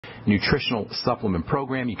nutritional supplement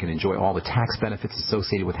program. You can enjoy all the tax benefits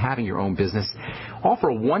associated with having your own business. All for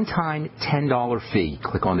a one-time $10 fee.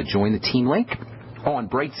 Click on the Join the Team link on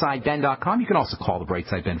BrightsideBen.com. You can also call the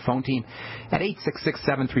Brightside Ben phone team at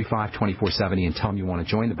 866-735-2470 and tell them you want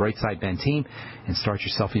to join the Brightside Ben team and start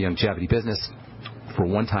yourself a longevity business for a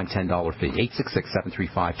one-time $10 fee.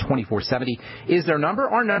 866-735-2470 is their number.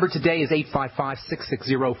 Our number today is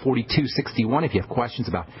 855-660-4261. If you have questions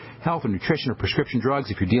about health or nutrition or prescription drugs,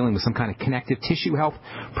 if you're dealing with some kind of connective tissue health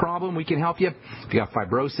problem, we can help you. If you got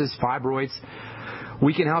fibrosis, fibroids,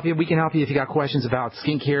 we can help you. We can help you if you got questions about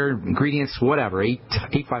skincare, ingredients, whatever.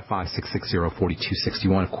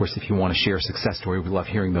 855-660-4261. Of course, if you want to share a success story, we love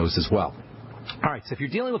hearing those as well. All right, so if you're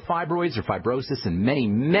dealing with fibroids or fibrosis, and many,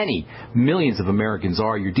 many millions of Americans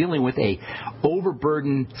are, you're dealing with a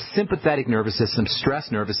overburdened sympathetic nervous system,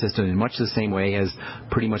 stress nervous system, in much the same way as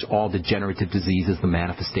pretty much all degenerative disease is the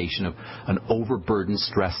manifestation of an overburdened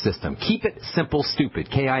stress system. Keep it simple,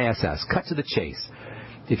 stupid, KISS, cut to the chase.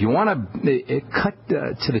 If you want to cut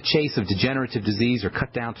to the chase of degenerative disease or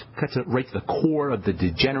cut right to the core of the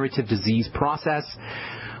degenerative disease process,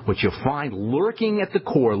 what you'll find lurking at the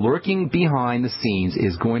core, lurking behind the scenes,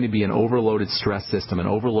 is going to be an overloaded stress system, an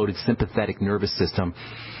overloaded sympathetic nervous system.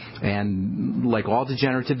 And like all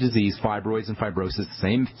degenerative disease, fibroids and fibrosis,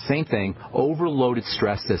 same thing, overloaded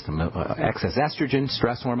stress system. Excess estrogen,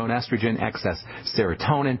 stress hormone estrogen, excess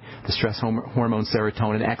serotonin, the stress hormone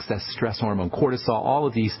serotonin, excess stress hormone cortisol. All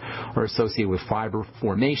of these are associated with fiber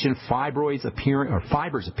formation, fibers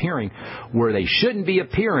appearing where they shouldn't be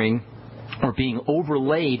appearing, or being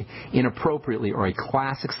overlaid inappropriately, are a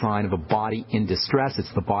classic sign of a body in distress. It's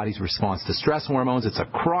the body's response to stress hormones. It's a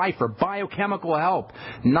cry for biochemical help,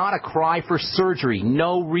 not a cry for surgery.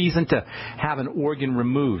 No reason to have an organ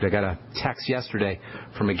removed. I got a text yesterday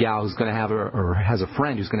from a gal who's going to have has a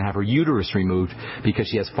friend who's going to have her uterus removed because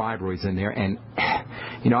she has fibroids in there. And,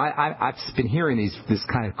 you know, I've been hearing this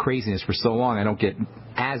kind of craziness for so long, I don't get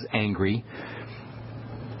as angry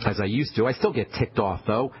as I used to. I still get ticked off,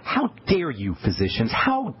 though. How dare you, physicians?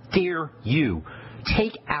 How dare you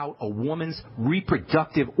take out a woman's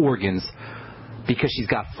reproductive organs because she's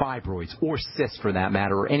got fibroids or cysts, for that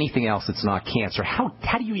matter, or anything else that's not cancer? How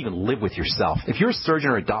do you even live with yourself? If you're a surgeon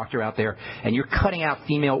or a doctor out there and you're cutting out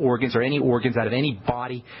female organs or any organs out of any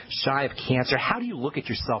body shy of cancer, how do you look at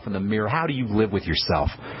yourself in the mirror? How do you live with yourself?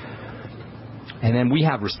 And then we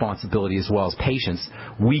have responsibility as well as patients.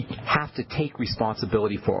 We have to take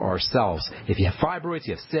responsibility for ourselves. If you have fibroids,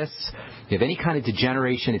 you have cysts, you have any kind of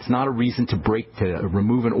degeneration, it's not a reason to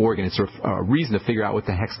remove an organ. It's a reason to figure out what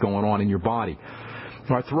the heck's going on in your body.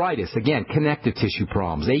 Arthritis, again, connective tissue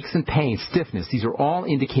problems, aches and pains, stiffness, these are all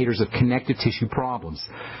indicators of connective tissue problems.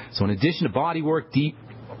 So in addition to body work, deep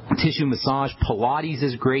tissue massage, Pilates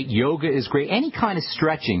is great, yoga is great. Any kind of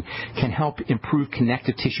stretching can help improve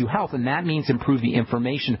connective tissue health, and that means improve the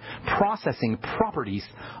information processing properties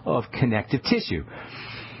of connective tissue.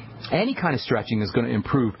 Any kind of stretching is going to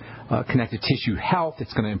improve connective tissue health.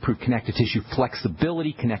 It's going to improve connective tissue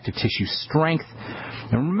flexibility, connective tissue strength.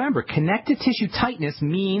 And remember, connective tissue tightness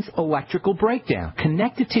means electrical breakdown.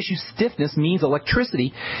 Connective tissue stiffness means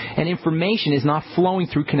electricity and information is not flowing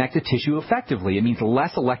through connective tissue effectively. It means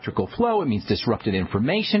less electrical flow. It means disrupted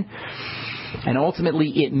information. And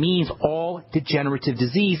ultimately, it means all degenerative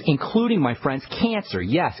disease, including, my friends, cancer.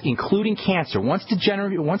 Yes, including cancer. Once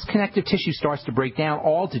connective tissue starts to break down,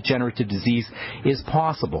 all degenerative disease is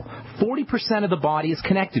possible. 40% of the body is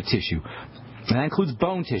connective tissue. And that includes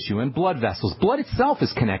bone tissue and blood vessels. Blood itself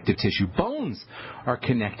is connective tissue. Bones are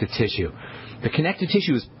connective tissue. The connective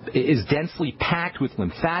tissue is densely packed with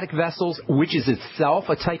lymphatic vessels, which is itself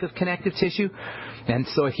a type of connective tissue. And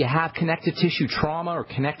so if you have connective tissue trauma or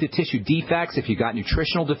connective tissue defects, if you've got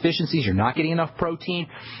nutritional deficiencies, you're not getting enough protein,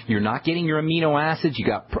 you're not getting your amino acids, you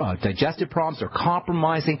got digestive problems, they're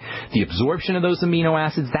compromising the absorption of those amino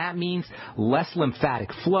acids, that means less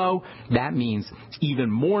lymphatic flow, that means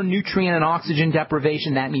even more nutrient and oxygen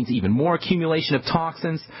deprivation, that means even more accumulation of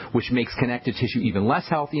toxins, which makes connective tissue even less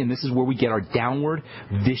healthy, and this is where we get our downward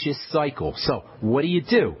vicious cycle. So what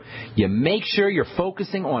do? You make sure you're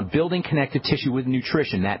focusing on building connective tissue with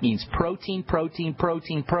nutrition. That means protein, protein,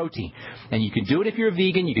 protein, protein. And you can do it if you're a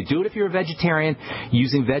vegan, you can do it if you're a vegetarian,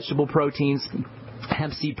 using vegetable proteins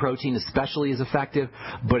Hemp seed protein especially is effective,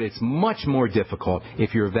 but it's much more difficult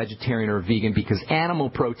if you're a vegetarian or a vegan, because animal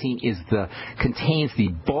protein contains the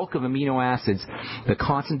bulk of amino acids, the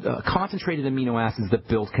concentrated amino acids that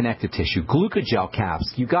build connective tissue. Glucogel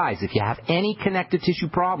caps, you guys, if you have any connective tissue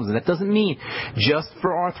problems, and that doesn't mean just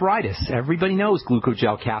for arthritis. Everybody knows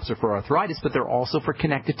glucogel caps are for arthritis, but they're also for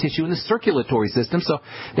connective tissue in the circulatory system, so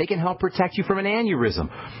they can help protect you from an aneurysm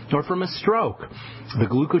or from a stroke. The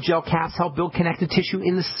glucogel caps help build connective tissue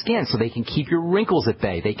in the skin so they can keep your wrinkles at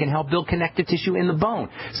bay. They can help build connective tissue in the bone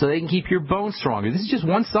so they can keep your bone stronger. This is just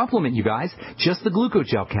one supplement, you guys, just the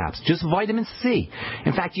glucogel caps, just vitamin C.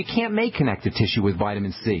 In fact, you can't make connective tissue with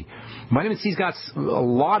vitamin C. Vitamin C's got a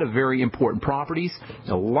lot of very important properties.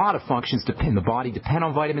 A lot of functions in the body depend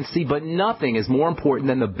on vitamin C, but nothing is more important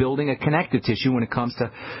than the building of connective tissue when it comes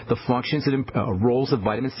to the functions and roles that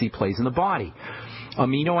vitamin C plays in the body.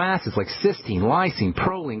 Amino acids like cysteine, lysine,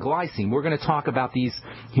 proline, glycine. We're going to talk about these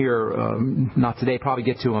here, not today, probably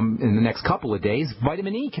get to them in the next couple of days.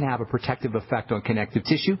 Vitamin E can have a protective effect on connective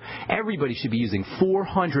tissue. Everybody should be using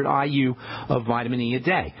 400 IU of vitamin E a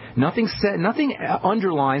day. Nothing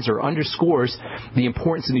underlines or underscores the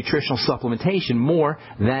importance of nutritional supplementation more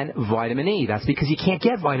than vitamin E. That's because you can't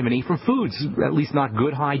get vitamin E from foods, at least not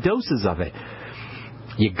good high doses of it.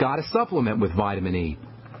 You got to supplement with vitamin E.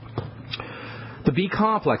 The B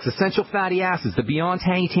complex, essential fatty acids, the Beyond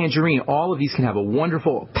Tangy Tangerine, all of these can have a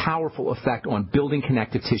wonderful, powerful effect on building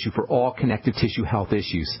connective tissue for all connective tissue health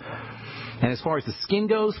issues. And as far as the skin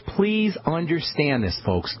goes, please understand this,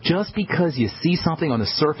 folks. Just because you see something on the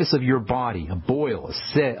surface of your body, a boil, a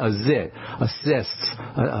zit, a cyst,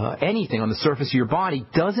 anything on the surface of your body,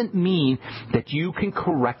 doesn't mean that you can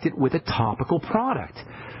correct it with a topical product.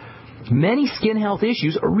 Many skin health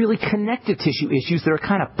issues are really connective tissue issues that are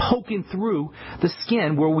kind of poking through the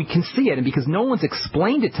skin where we can see it. And because no one's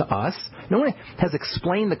explained it to us, no one has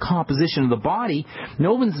explained the composition of the body,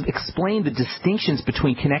 no one's explained the distinctions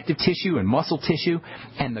between connective tissue and muscle tissue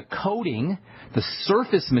and the coating, the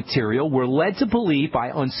surface material, we're led to believe by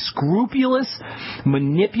unscrupulous,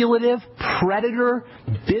 manipulative, predator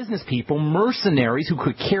business people, mercenaries who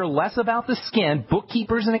could care less about the skin,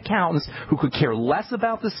 bookkeepers and accountants who could care less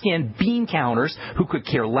about the skin, bean counters who could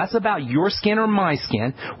care less about your skin or my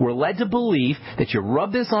skin. We're led to believe that you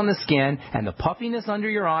rub this on the skin and the puffiness under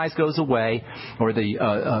your eyes goes away, or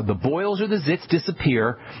the boils or the zits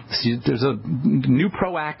disappear. See, there's a new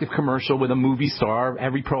Proactive commercial with a movie star.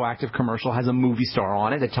 Every Proactive commercial has a movie star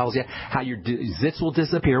on it that tells you how your zits will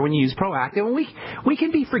disappear when you use Proactive. And we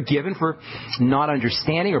can be forgiven for not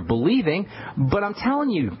understanding or believing, but I'm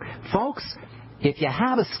telling you, folks, if you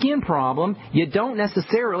have a skin problem, you don't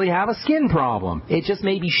necessarily have a skin problem. It just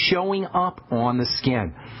may be showing up on the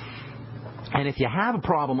skin. And if you have a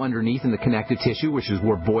problem underneath in the connective tissue, which is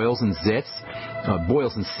where boils and cysts,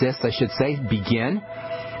 I should say, begin,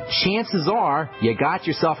 chances are you got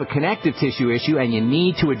yourself a connective tissue issue and you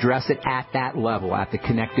need to address it at that level, at the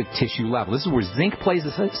connective tissue level. This is where zinc plays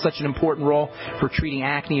such an important role for treating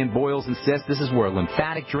acne and boils and cysts. This is where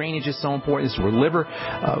lymphatic drainage is so important. This is where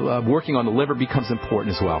working on the liver becomes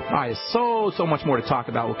important as well. All right, there's so much more to talk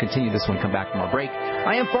about. We'll continue this when we come back from our break.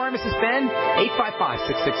 I am Pharmacist Ben.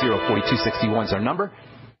 855-660-4261 is our number.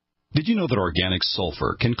 Did you know that organic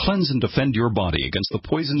sulfur can cleanse and defend your body against the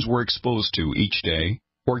poisons we're exposed to each day?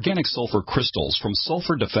 Organic sulfur crystals from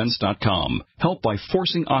sulfurdefense.com help by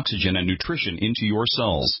forcing oxygen and nutrition into your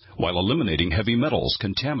cells while eliminating heavy metals,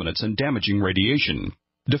 contaminants, and damaging radiation.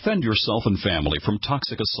 Defend yourself and family from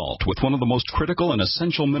toxic assault with one of the most critical and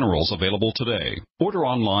essential minerals available today. Order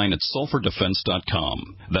online at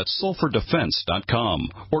sulfurdefense.com. That's sulfurdefense.com.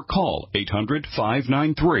 Or call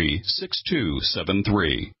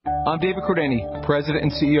 800-593-6273. I'm David Cordani, President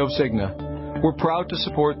and CEO of Cigna. We're proud to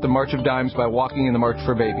support the March of Dimes by walking in the March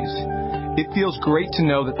for Babies. It feels great to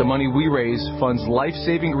know that the money we raise funds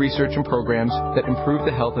life-saving research and programs that improve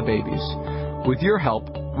the health of babies. With your help,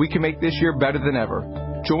 we can make this year better than ever.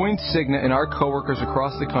 Join Cigna and our coworkers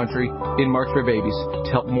across the country in March for Babies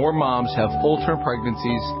to help more moms have full-term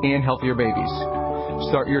pregnancies and healthier babies.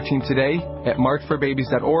 Start your team today at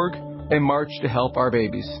marchforbabies.org and march to help our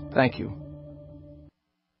babies. Thank you.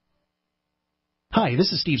 Hi,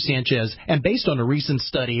 this is Steve Sanchez, and based on a recent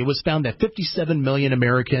study, it was found that 57 million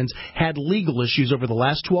Americans had legal issues over the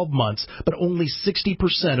last 12 months, but only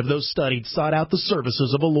 60% of those studied sought out the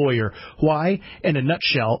services of a lawyer. Why? In a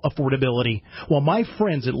nutshell, affordability. Well, my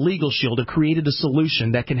friends at Legal Shield have created a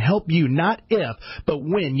solution that can help you not if, but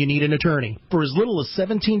when you need an attorney. For as little as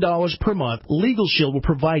 $17 per month, Legal Shield will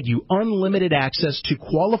provide you unlimited access to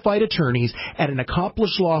qualified attorneys at an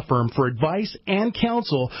accomplished law firm for advice and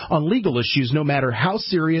counsel on legal issues no matter matter how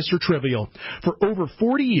serious or trivial. For over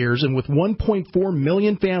 40 years and with 1.4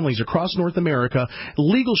 million families across North America,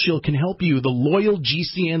 Legal Shield can help you, the loyal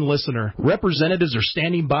GCN listener. Representatives are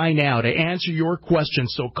standing by now to answer your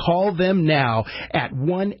questions, so call them now at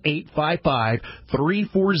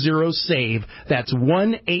 1-855-340-SAVE. That's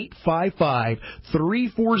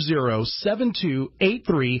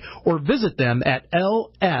 1-855-340-7283, or visit them at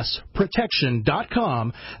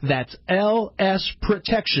lsprotection.com. That's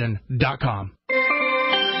lsprotection.com.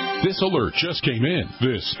 This alert just came in.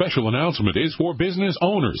 This special announcement is for business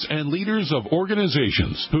owners and leaders of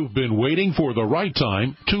organizations who've been waiting for the right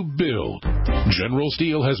time to build. General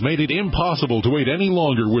Steel has made it impossible to wait any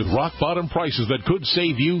longer with rock-bottom prices that could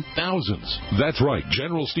save you thousands. That's right.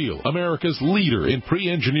 General Steel, America's leader in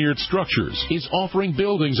pre-engineered structures, is offering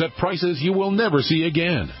buildings at prices you will never see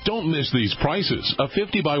again. Don't miss these prices. A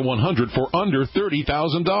 50 by 100 for under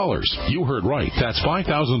 $30,000. You heard right. That's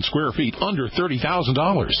 5,000 square feet under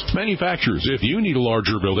 $30,000. Manufacturers, if you need a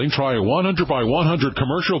larger building, try a 100 by 100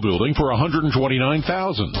 commercial building for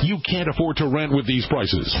 $129,000. You can't afford to rent with these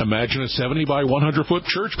prices. Imagine a 70 by 100 foot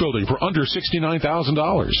church building for under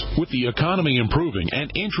 $69,000. With the economy improving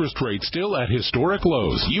and interest rates still at historic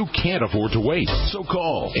lows, you can't afford to wait. So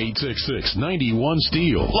call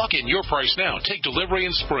 866-91-STEEL. Lock in your price now. Take delivery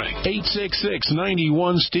in spring.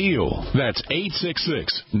 866-91-STEEL. That's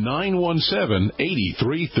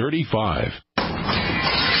 866-917-8335.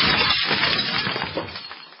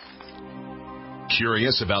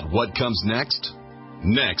 Curious about what comes next?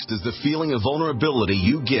 Next is the feeling of vulnerability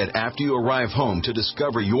you get after you arrive home to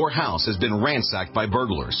discover your house has been ransacked by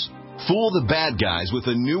burglars. Fool the bad guys with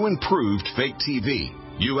a new improved fake TV.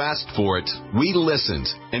 You asked for it, we listened,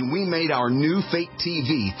 and we made our new fake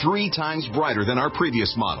TV 3 times brighter than our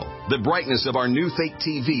previous model. The brightness of our new fake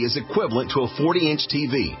TV is equivalent to a 40-inch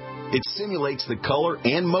TV. It simulates the color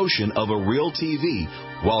and motion of a real TV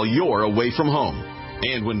while you're away from home.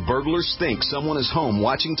 And when burglars think someone is home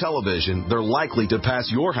watching television, they're likely to pass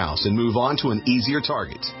your house and move on to an easier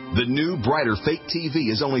target. The new, brighter fake TV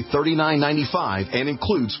is only $39.95 and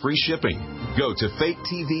includes free shipping. Go to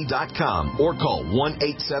faketv.com or call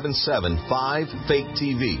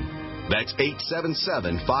 1-877-5-FAKE-TV. That's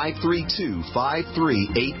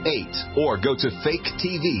 877-532-5388. Or go to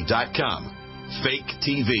faketv.com. Fake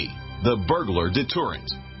TV, the burglar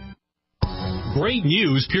deterrent. Great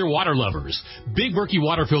news, pure water lovers.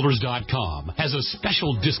 BigBerkeyWaterFilters.com has a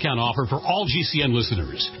special discount offer for all GCN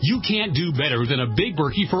listeners. You can't do better than a Big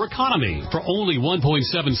Berkey for economy. For only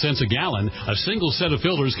 1.7 cents a gallon, a single set of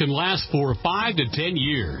filters can last for 5 to 10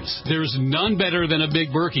 years. There's none better than a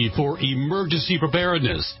Big Berkey for emergency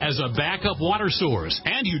preparedness as a backup water source.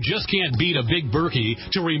 And you just can't beat a Big Berkey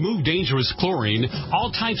to remove dangerous chlorine,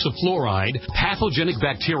 all types of fluoride, pathogenic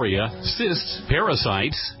bacteria, cysts,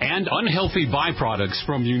 parasites, and unhealthy byproducts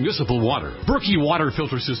from municipal water. Berkey water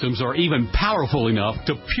filter systems are even powerful enough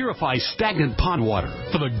to purify stagnant pond water.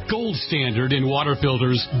 For the gold standard in water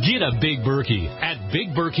filters, get a Big Berkey at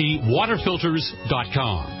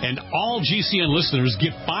BigBerkeyWaterFilters.com. And all GCN listeners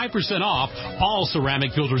get 5% off all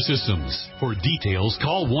ceramic filter systems. For details,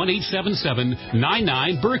 call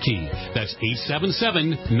 1-877-99-BERKEY. That's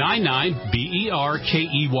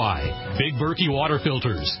 877-99-BERKEY. Big Berkey Water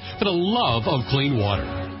Filters, for the love of clean water.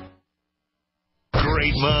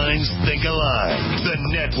 Great minds think alike. The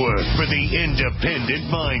network for the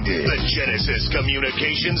independent-minded. The Genesis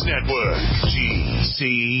Communications Network.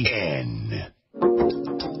 GCN.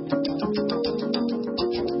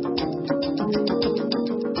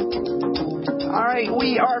 All right,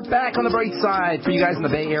 we are back on the bright side for you guys in the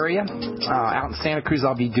Bay Area. Out in Santa Cruz,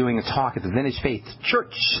 I'll be doing a talk at the Vintage Faith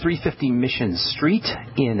Church, 350 Mission Street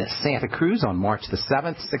in Santa Cruz on March the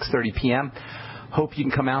 7th, 6:30 p.m. Hope you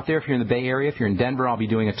can come out there if you're in the Bay Area. If you're in Denver, I'll be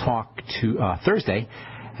doing a talk Thursday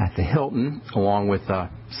at the Hilton, along with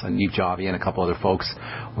Sandeep Javi and a couple other folks.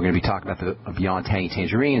 We're going to be talking about the Beyond Tangy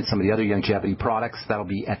Tangerine and some of the other longevity products. That'll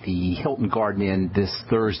be at the Hilton Garden Inn this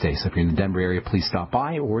Thursday. So if you're in the Denver area, please stop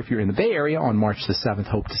by. Or if you're in the Bay Area on March the 7th,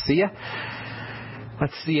 hope to see you.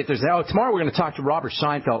 Let's see if there's... tomorrow we're going to talk to Robert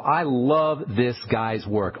Scheinfeld. I love this guy's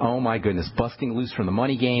work. Oh, my goodness. Busting loose from the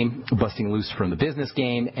money game, busting loose from the business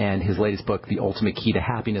game, and his latest book, The Ultimate Key to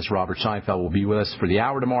Happiness. Robert Scheinfeld will be with us for the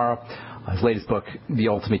hour tomorrow. His latest book, The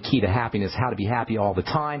Ultimate Key to Happiness, How to Be Happy All the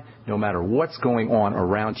Time, no matter what's going on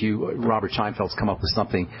around you. Robert Scheinfeld's come up with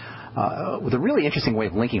something with a really interesting way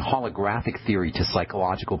of linking holographic theory to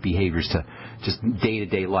psychological behaviors to just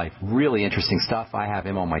day-to-day life. Really interesting stuff. I have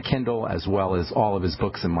him on my Kindle as well as all of his his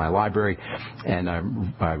books in my library, and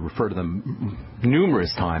I refer to them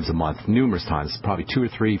numerous times a month, probably 2 or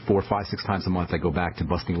 3, 4, 5, 6 times a month. I go back to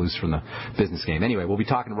Busting Loose from the Business Game. Anyway, we'll be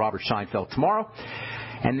talking to Robert Scheinfeld tomorrow.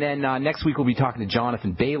 And then next week we'll be talking to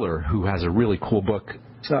Jonathan Baylor, who has a really cool book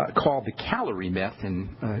called The Calorie Myth.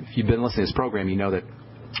 And if you've been listening to this program, you know that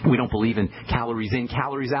we don't believe in calories in,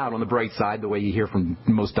 calories out on the bright side, the way you hear from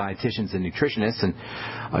most dietitians and nutritionists.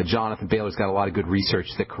 And Jonathan Baylor's got a lot of good research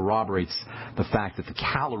that corroborates the fact that the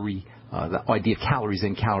idea of calories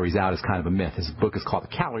in, calories out is kind of a myth. His book is called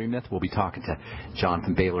The Calorie Myth. We'll be talking to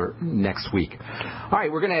Jonathan Baylor next week. All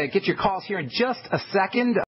right, we're going to get your calls here in just a second.